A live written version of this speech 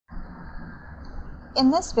In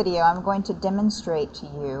this video, I'm going to demonstrate to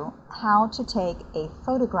you how to take a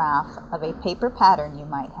photograph of a paper pattern you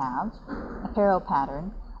might have, a apparel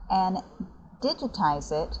pattern, and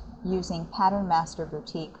digitize it using Pattern Master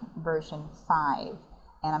Boutique version 5.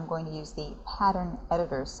 And I'm going to use the Pattern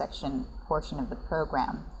Editor section portion of the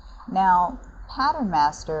program. Now, Pattern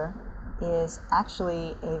Master is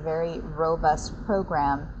actually a very robust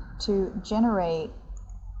program to generate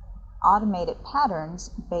automated patterns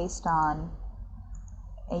based on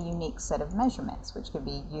a unique set of measurements, which could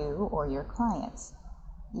be you or your clients.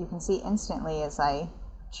 You can see instantly as I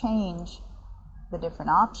change the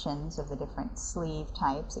different options of the different sleeve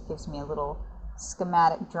types, it gives me a little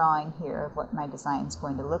schematic drawing here of what my design is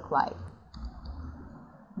going to look like.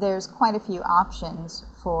 There's quite a few options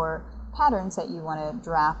for patterns that you want to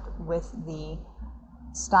draft with the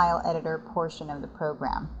style editor portion of the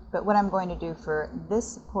program. But what I'm going to do for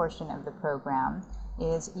this portion of the program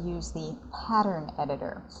is use the pattern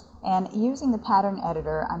editor. And using the pattern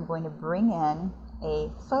editor, I'm going to bring in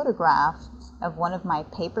a photograph of one of my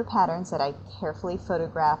paper patterns that I carefully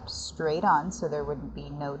photographed straight on so there would be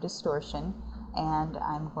no distortion. And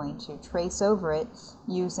I'm going to trace over it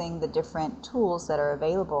using the different tools that are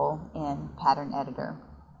available in Pattern Editor.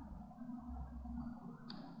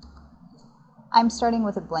 I'm starting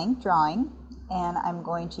with a blank drawing, and I'm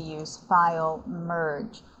going to use File,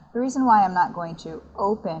 Merge. The reason why I'm not going to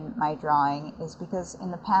open my drawing is because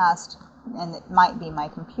in the past, and it might be my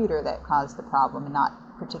computer that caused the problem and not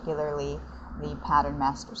particularly the Pattern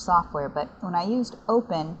Master software, but when I used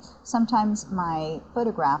open, sometimes my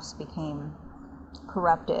photographs became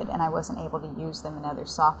corrupted and I wasn't able to use them in other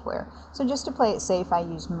software. So just to play it safe, I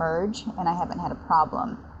use merge and I haven't had a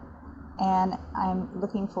problem. And I'm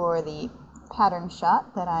looking for the pattern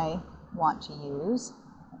shot that I want to use,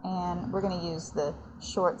 and we're going to use the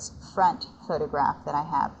shorts front photograph that I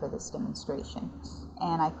have for this demonstration,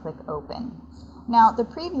 and I click open. Now, the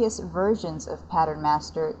previous versions of Pattern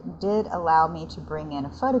Master did allow me to bring in a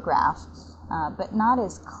photograph, but not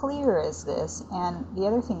as clear as this. And the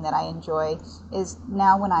other thing that I enjoy is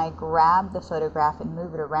now when I grab the photograph and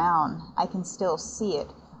move it around, I can still see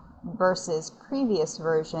it, versus previous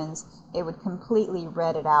versions it would completely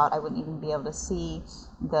red it out. I wouldn't even be able to see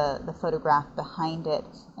the photograph behind it,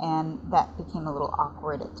 and that became a little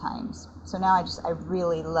awkward at times. So now I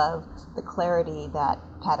really love the clarity that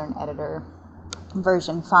Pattern Editor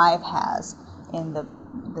version 5 has in the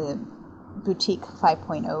Boutique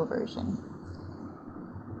 5.0 version.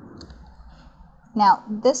 Now,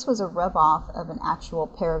 this was a rub-off of an actual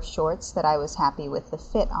pair of shorts that I was happy with the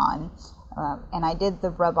fit on, and I did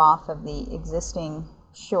the rub-off of the existing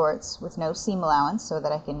shorts with no seam allowance so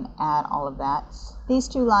that I can add all of that. These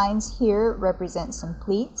two lines here represent some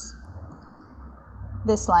pleats.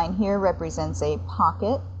 This line here represents a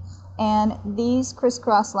pocket, and these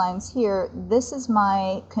crisscross lines here, this is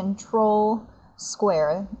my control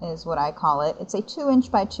square is what I call it. It's a 2"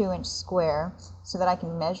 by 2" square so that I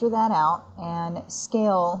can measure that out and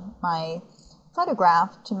scale my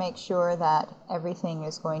photograph to make sure that everything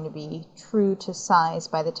is going to be true to size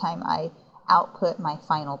by the time I output my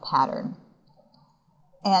final pattern.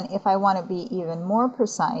 And if I want to be even more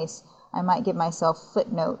precise, I might give myself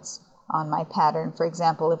footnotes on my pattern. For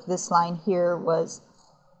example, if this line here was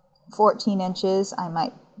 14 inches, I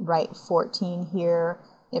might write 14 here.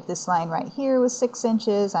 If this line right here was 6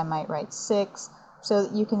 inches, I might write 6. So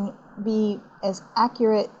that you can be as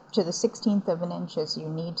accurate to the 16th of an inch as you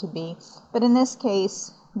need to be. But in this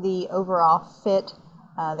case, the overall fit,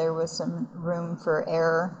 there was some room for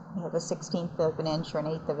error. You have a 16th of an inch or an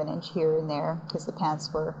 1/8 of an inch here and there because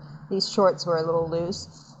these shorts were a little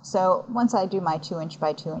loose. So once I do my 2"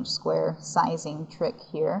 by 2" square sizing trick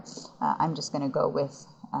here, I'm just going to go with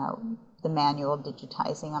the manual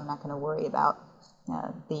digitizing. I'm not going to worry about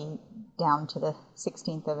the down to the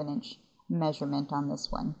 16th of an inch measurement on this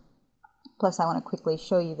one. Plus, I want to quickly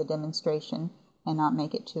show you the demonstration and not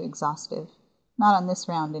make it too exhaustive. Not on this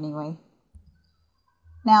round anyway.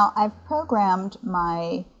 Now, I've programmed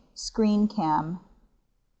my screen cam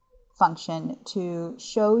function to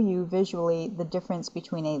show you visually the difference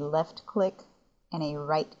between a left click and a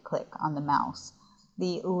right click on the mouse.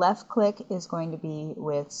 The left click is going to be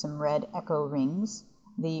with some red echo rings.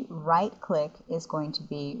 The right click is going to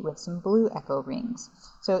be with some blue echo rings.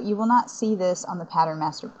 So you will not see this on the Pattern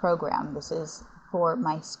Master program. This is for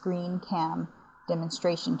my screen cam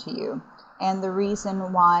demonstration to you. And the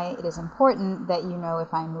reason why it is important that you know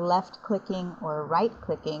if I'm left clicking or right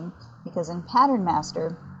clicking, because in Pattern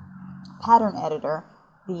Master, Pattern Editor,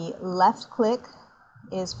 the left click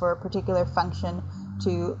is for a particular function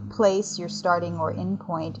to place your starting or end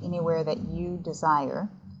point anywhere that you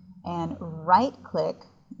desire. and right-click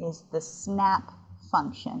is the snap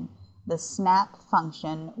function. The snap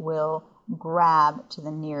function will grab to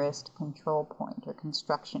the nearest control point or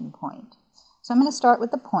construction point. So I'm going to start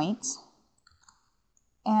with the points.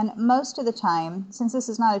 And most of the time, since this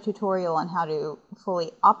is not a tutorial on how to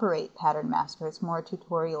fully operate Pattern Master, it's more a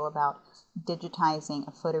tutorial about digitizing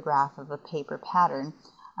a photograph of a paper pattern,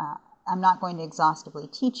 I'm not going to exhaustively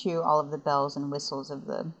teach you all of the bells and whistles of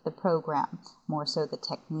the program, more so the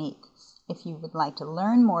technique. If you would like to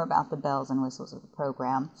learn more about the bells and whistles of the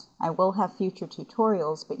program, I will have future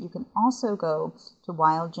tutorials, but you can also go to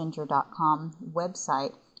wildginger.com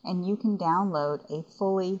website and you can download a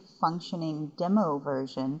fully functioning demo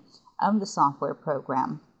version of the software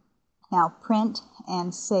program. Now, print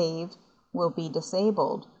and save will be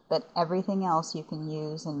disabled, but everything else you can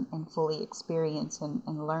use and fully experience and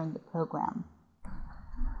learn the program.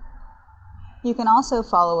 You can also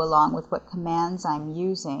follow along with what commands I'm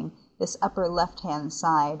using. This upper left-hand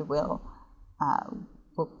side will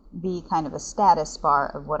be kind of a status bar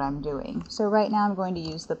of what I'm doing. So right now I'm going to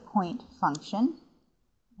use the point function,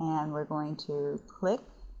 and we're going to click,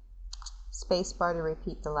 spacebar to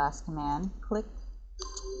repeat the last command, click,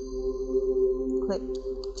 click,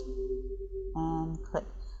 and click.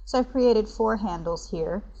 So I've created 4 handles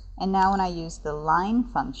here, and now when I use the line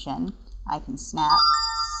function, I can snap,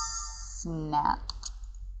 snap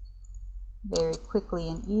very quickly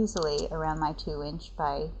and easily around my 2"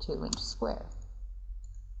 by 2" square.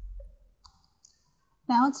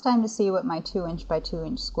 Now it's time to see what my 2" by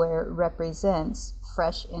 2" square represents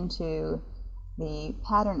fresh into the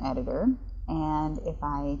pattern editor. And if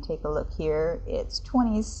I take a look here, it's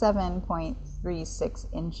 27.36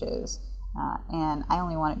 inches. And I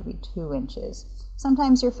only want it to be 2 inches.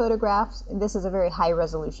 Sometimes your photographs, this is a very high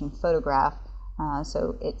resolution photograph,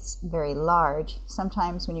 so it's very large.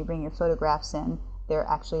 Sometimes when you bring your photographs in, they're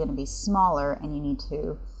actually going to be smaller and you need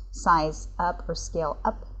to size up or scale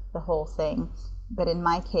up the whole thing. But in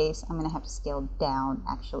my case, I'm going to have to scale down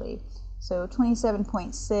actually. So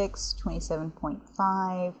 27.6,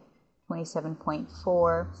 27.5,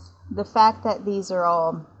 27.4. The fact that these are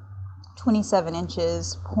all 27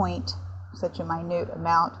 inches, point such a minute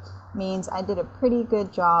amount, means I did a pretty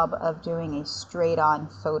good job of doing a straight-on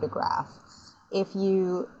photograph. If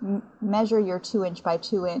you measure your 2" by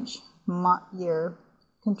 2" your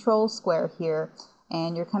control square here,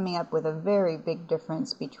 and you're coming up with a very big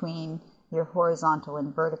difference between your horizontal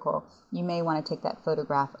and vertical, you may want to take that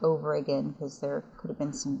photograph over again because there could have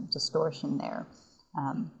been some distortion there.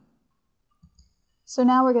 So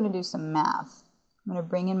now we're going to do some math. I'm going to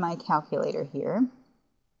bring in my calculator here,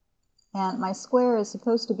 and my square is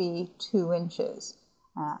supposed to be 2 inches,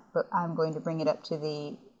 but I'm going to bring it up to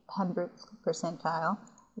the 100th percentile,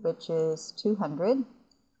 which is 200,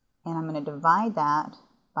 and I'm going to divide that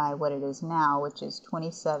by what it is now, which is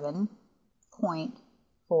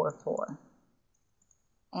 27.44,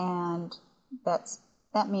 and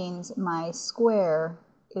that means my square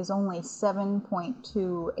is only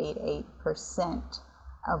 7.288%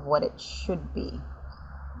 of what it should be.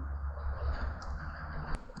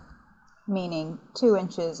 Meaning 2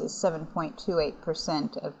 inches is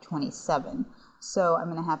 7.28% of 27. So I'm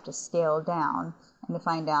going to have to scale down, and to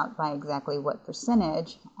find out by exactly what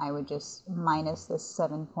percentage, I would just minus this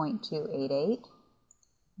 7.288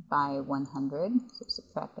 by 100, so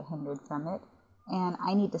subtract 100 from it, and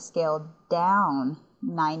I need to scale down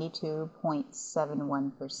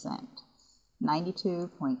 92.71%.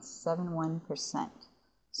 92.71%.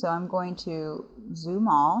 So I'm going to zoom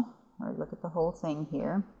all, or look at the whole thing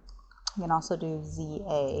here. You can also do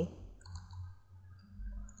ZA.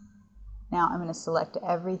 Now I'm going to select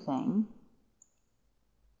everything,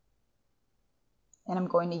 and I'm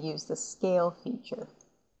going to use the scale feature.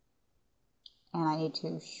 And I need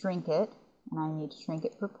to shrink it, and I need to shrink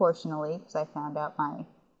it proportionally because I found out my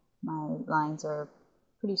lines are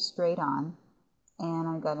pretty straight on. And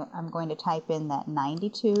I'm going to type in that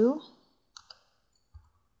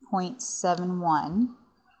 92.71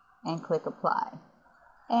 and click apply.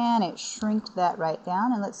 And it shrinked that right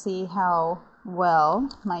down, and let's see how well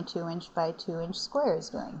my 2" by 2" square is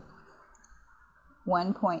doing.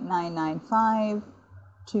 1.995,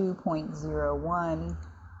 2.01,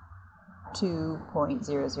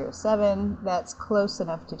 2.007. That's close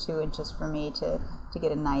enough to 2 inches for me to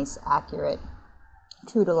get a nice, accurate,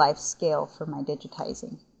 true-to-life scale for my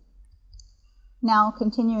digitizing. Now,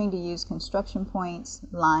 continuing to use construction points,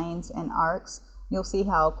 lines, and arcs, you'll see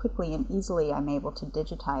how quickly and easily I'm able to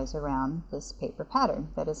digitize around this paper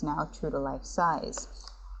pattern that is now true-to-life size.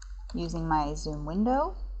 Using my zoom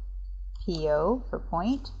window, PO for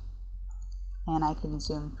point, and I can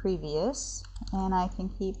zoom previous, and I can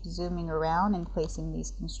keep zooming around and placing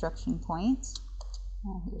these construction points.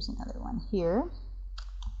 Here's another one here.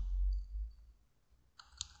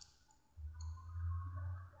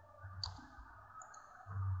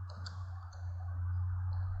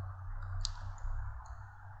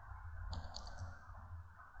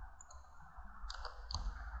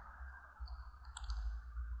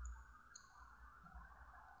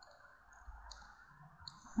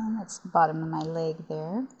 And that's the bottom of my leg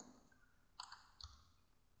there.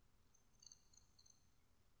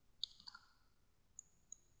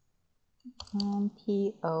 And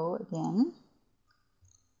PO again.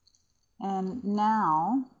 And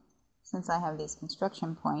now, since I have these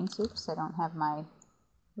construction points, oops, I don't have my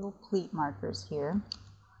little pleat markers here.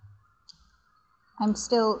 I'm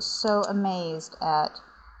still so amazed at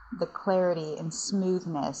the clarity and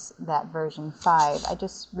smoothness that version 5. I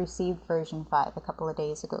just received version 5 a couple of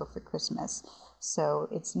days ago for Christmas, so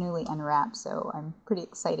it's newly unwrapped, so I'm pretty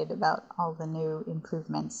excited about all the new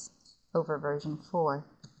improvements over version 4.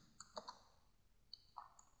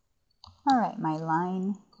 Alright, my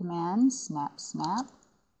line command, snap, snap,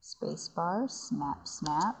 spacebar, snap,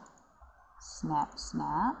 snap, snap,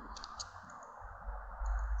 snap.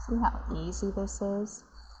 See how easy this is?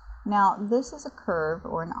 Now, this is a curve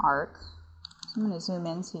or an arc. So I'm going to zoom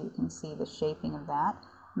in so you can see the shaping of that.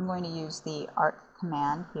 I'm going to use the arc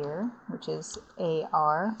command here, which is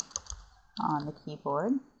AR on the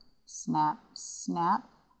keyboard. Snap, snap.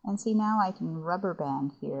 And see, now I can rubber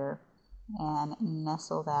band here and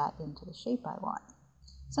nestle that into the shape I want.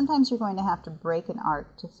 Sometimes you're going to have to break an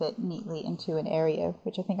arc to fit neatly into an area,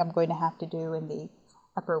 which I think I'm going to have to do in the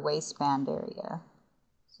upper waistband area.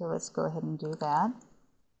 So let's go ahead and do that.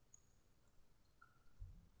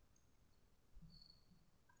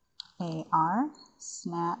 AR,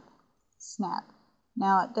 snap, snap.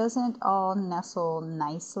 Now it doesn't all nestle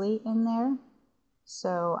nicely in there,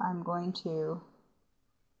 so I'm going to,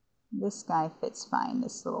 this guy fits fine,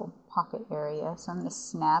 this little pocket area, so I'm going to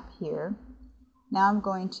snap here. Now I'm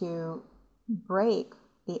going to break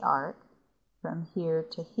the arc from here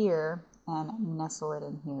to here and nestle it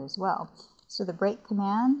in here as well. So the break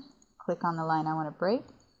command, click on the line I want to break,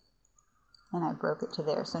 and I broke it to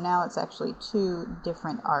there. So now it's actually 2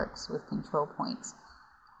 different arcs with control points.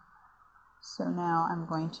 So now I'm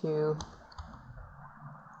going to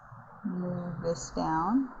move this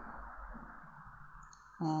down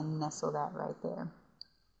and nestle that right there.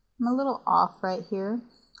 I'm a little off right here,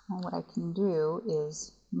 and what I can do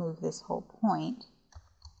is move this whole point,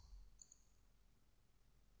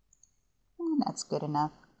 and that's good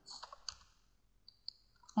enough.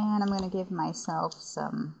 And I'm going to give myself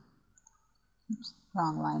some, oops,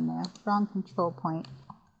 wrong line there, wrong control point.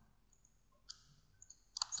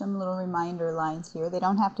 Some little reminder lines here. They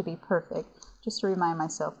don't have to be perfect, just to remind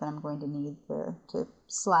myself that I'm going to need to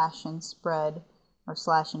slash and spread or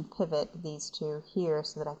slash and pivot these 2 here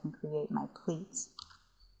so that I can create my pleats.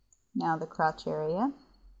 Now the crotch area.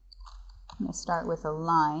 I'm going to start with a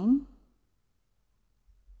line.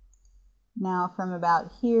 Now from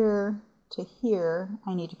about here to here,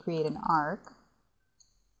 I need to create an arc.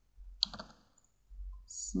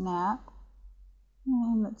 Snap,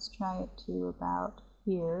 and let's try it to about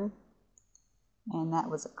here, and that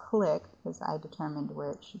was a click because I determined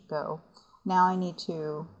where it should go. Now I need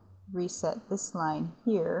to reset this line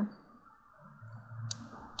here.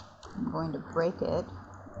 I'm going to break it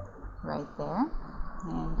right there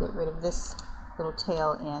and get rid of this little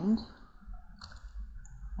tail end,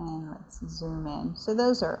 and let's zoom in. So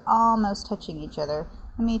those are almost touching each other.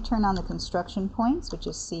 Let me turn on the construction points, which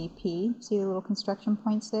is CP. See the little construction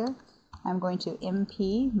points there? I'm going to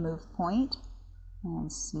MP, move point,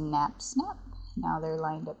 and snap, snap. Now they're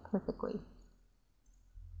lined up perfectly.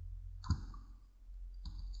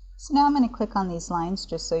 So now I'm going to click on these lines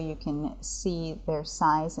just so you can see their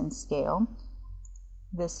size and scale.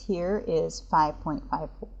 This here is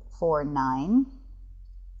 5.549.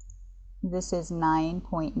 This is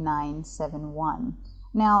 9.971.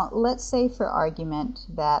 Now let's say for argument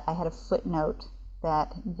that I had a footnote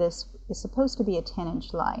that this is supposed to be a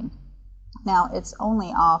 10-inch line. Now it's only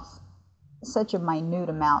off such a minute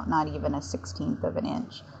amount, not even a 1/16 of an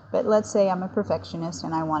inch. But let's say I'm a perfectionist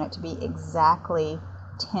and I want it to be exactly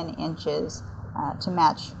 10 inches to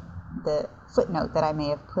match the footnote that I may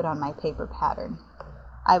have put on my paper pattern.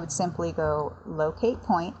 I would simply go locate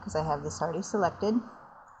point, because I have this already selected,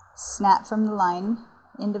 snap from the line,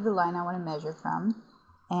 end of the line I want to measure from,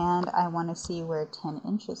 and I want to see where 10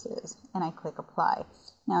 inches is, and I click apply.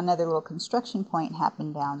 Now another little construction point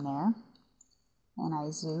happened down there, and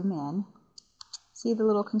I zoom in. See the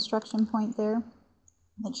little construction point there?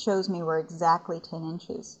 it shows me where exactly 10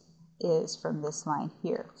 inches is from this line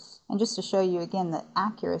here. And just to show you again the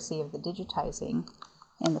accuracy of the digitizing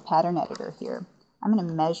in the pattern editor here, I'm going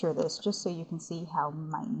to measure this just so you can see how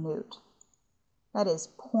minute. That is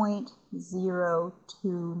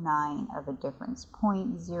 0.029 of a difference.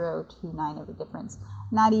 0.029 of a difference.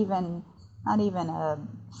 Not even a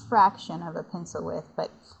fraction of a pencil width,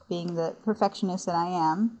 but being the perfectionist that I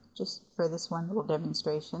am, just for this one little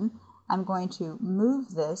demonstration, I'm going to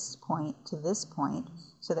move this point to this point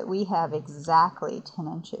so that we have exactly 10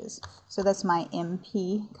 inches. So that's my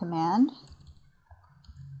MP command.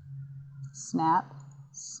 Snap,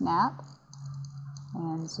 snap,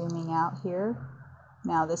 and zooming out here.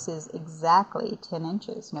 Now this is exactly 10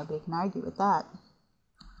 inches. Nobody can argue with that.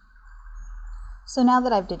 So now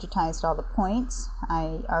that I've digitized all the points,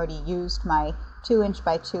 I already used my 2"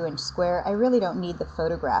 by 2" square. I really don't need the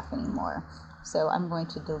photograph anymore. So I'm going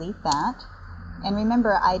to delete that. And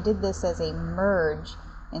remember, I did this as a merge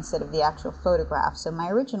instead of the actual photograph. So my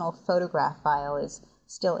original photograph file is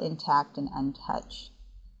still intact and untouched.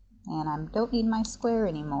 And I don't need my square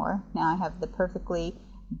anymore. Now I have the perfectly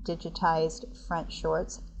digitized front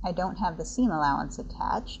shorts. I don't have the seam allowance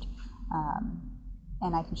attached.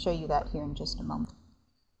 And I can show you that here in just a moment.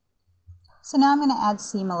 So now I'm going to add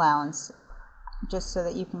seam allowance just so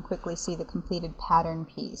that you can quickly see the completed pattern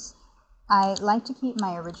piece. I like to keep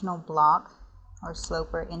my original block or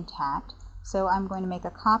sloper intact, so I'm going to make a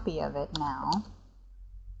copy of it now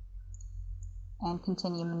and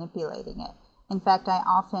continue manipulating it. In fact, I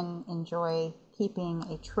often enjoy keeping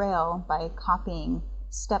a trail by copying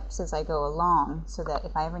steps as I go along so that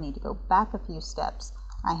if I ever need to go back a few steps,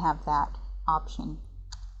 I have that option.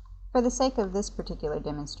 For the sake of this particular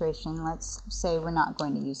demonstration, let's say we're not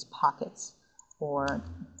going to use pockets or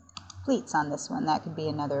pleats on this one. That could be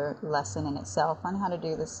another lesson in itself on how to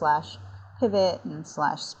do the slash pivot and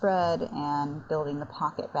slash spread and building the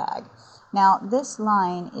pocket bag. Now this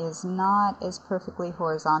line is not as perfectly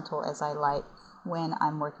horizontal as I like when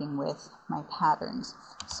I'm working with my patterns.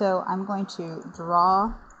 So I'm going to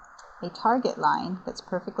draw a target line that's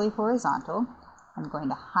perfectly horizontal. I'm going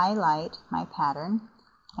to highlight my pattern,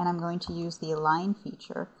 and I'm going to use the align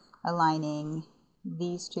feature, aligning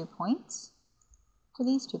these 2 points to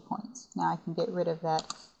these 2 points. Now I can get rid of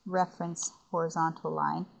that reference horizontal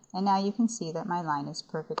line, and now you can see that my line is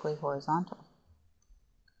perfectly horizontal.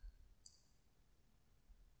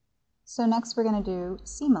 So next we're going to do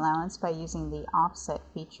seam allowance by using the offset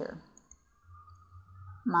feature.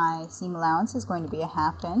 My seam allowance is going to be a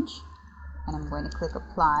 1/2 inch, and I'm going to click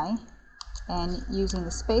apply, and using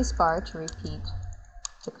the space bar to repeat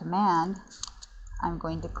the command, I'm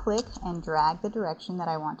going to click and drag the direction that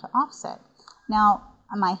I want to offset. Now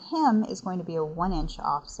my hem is going to be a 1 inch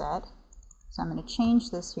offset, so I'm going to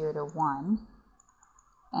change this here to 1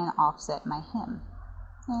 and offset my hem.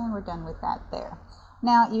 And we're done with that there.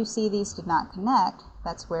 Now you see these did not connect.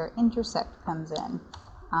 That's where intersect comes in.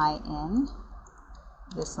 IN,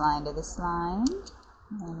 this line to this line,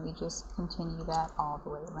 and we just continue that all the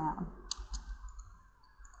way around.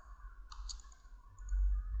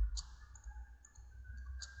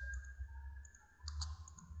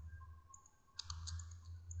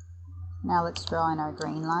 Now let's draw in our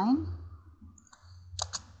grain line,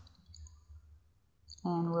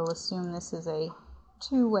 and we'll assume this is a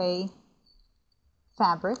 2-way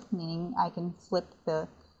fabric, meaning I can flip the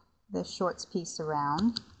shorts piece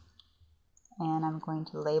around, and I'm going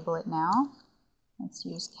to label it now. Let's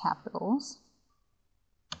use capitals.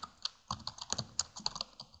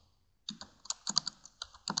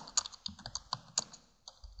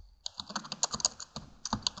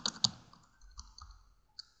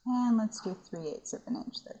 And let's do 3/8 of an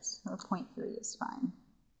inch. That's, or 0.3 is fine.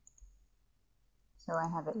 So I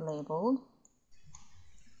have it labeled.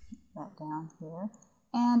 Put that down here.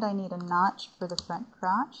 And I need a notch for the front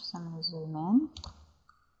crotch, so I'm going to zoom in.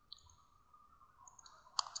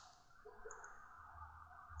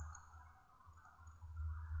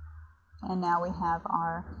 And now we have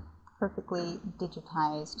our perfectly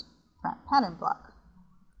digitized front pattern block.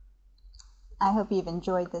 I hope you've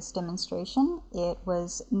enjoyed this demonstration. It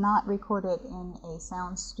was not recorded in a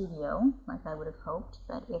sound studio like I would have hoped,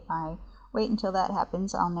 but if I wait until that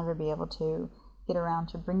happens, I'll never be able to get around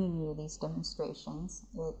to bringing you these demonstrations.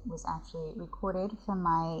 It was actually recorded from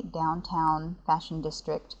my downtown fashion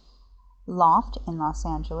district loft in Los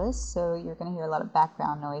Angeles, so you're going to hear a lot of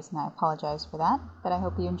background noise, and I apologize for that, but I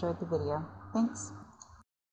hope you enjoyed the video. Thanks.